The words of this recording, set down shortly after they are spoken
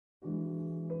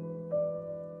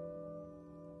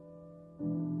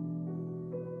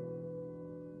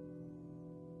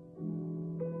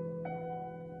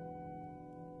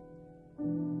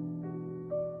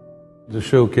The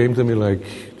show came to me like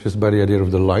just by the idea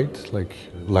of the light, like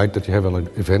light that you have on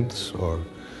events or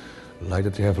light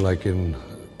that you have like in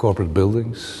corporate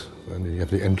buildings, and you have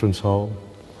the entrance hall.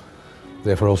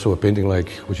 Therefore also a painting like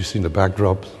what you see in the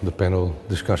backdrop, the panel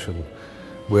discussion,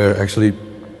 where actually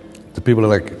the people are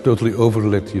like totally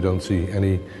overlit. You don't see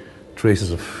any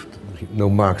traces of, no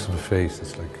marks of the face.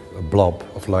 It's like a blob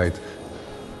of light.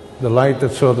 The light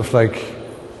that sort of like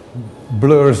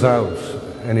blurs out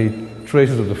any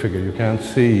traces of the figure. You can't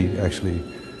see actually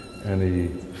any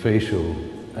facial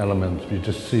element. You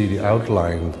just see the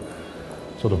outline,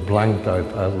 sort of blanked out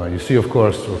outline. You see, of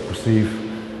course, or perceive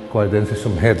quite densely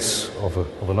some heads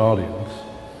of an audience.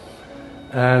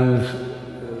 And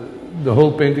the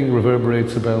whole painting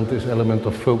reverberates about this element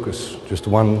of focus, just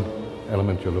one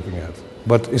element you're looking at.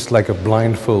 But it's like a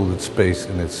blindfolded space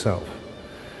in itself.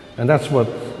 And that's what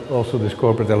also this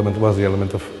corporate element was, the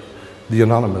element of the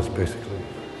anonymous, basically.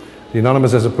 The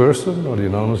anonymous as a person, or the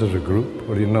anonymous as a group,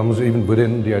 or the anonymous even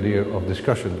within the idea of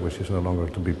discussion, which is no longer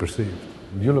to be perceived.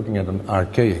 You're looking at an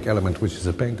archaic element, which is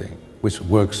a painting, which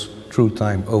works through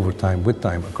time, over time, with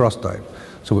time, across time.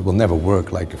 So it will never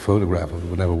work like a photograph, or it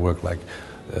will never work like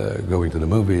going to the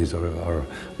movies or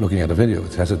looking at a video.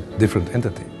 It has a different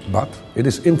entity. But it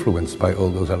is influenced by all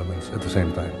those elements at the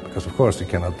same time, because of course you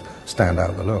cannot stand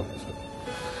out alone. So.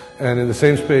 And in the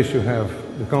same space you have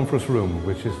the conference room,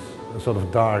 which is a sort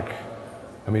of dark,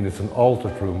 I mean it's an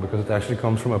altered room because it actually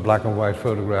comes from a black and white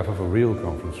photograph of a real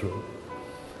conference room,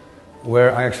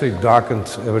 where I actually darkened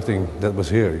everything that was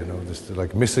here, you know, just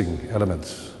like missing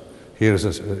elements. Here is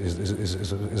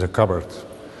a cupboard,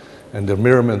 and the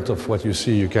mirrorment of what you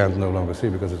see you can't no longer see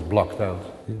because it's blocked out.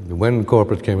 When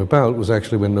corporate came about was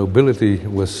actually when nobility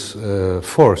was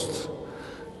forced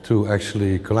to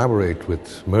actually collaborate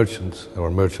with merchants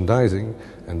or merchandising,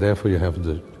 and therefore you have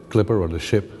the clipper or the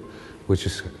ship, which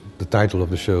is the title of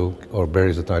the show, or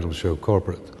bears the title of the show,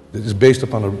 Corporate. It is based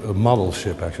upon a model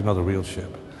ship, actually, not a real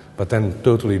ship, but then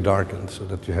totally darkened, so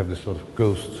that you have this sort of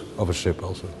ghost of a ship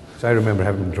also. So I remember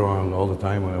having them drawn all the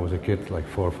time when I was a kid, like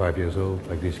 4 or 5 years old,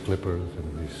 like these clippers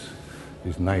and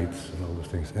these knights and all those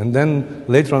things. And then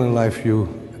later on in life you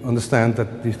understand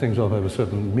that these things all have a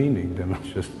certain meaning. They're not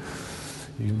just,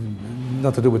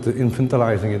 not to do with the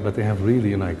infantilizing it, but they have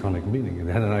really an iconic meaning.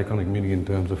 They had an iconic meaning in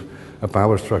terms of a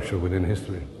power structure within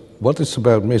history. What it's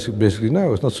about basically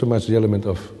now is not so much the element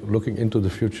of looking into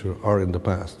the future or in the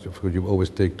past. You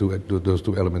always take those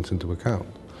two elements into account.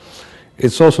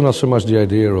 It's also not so much the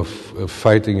idea of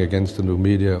fighting against the new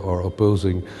media or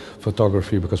opposing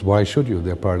photography, because why should you?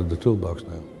 They're part of the toolbox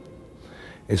now.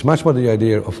 It's much more the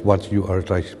idea of what you are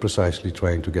precisely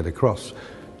trying to get across,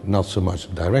 not so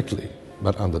much directly,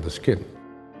 but under the skin.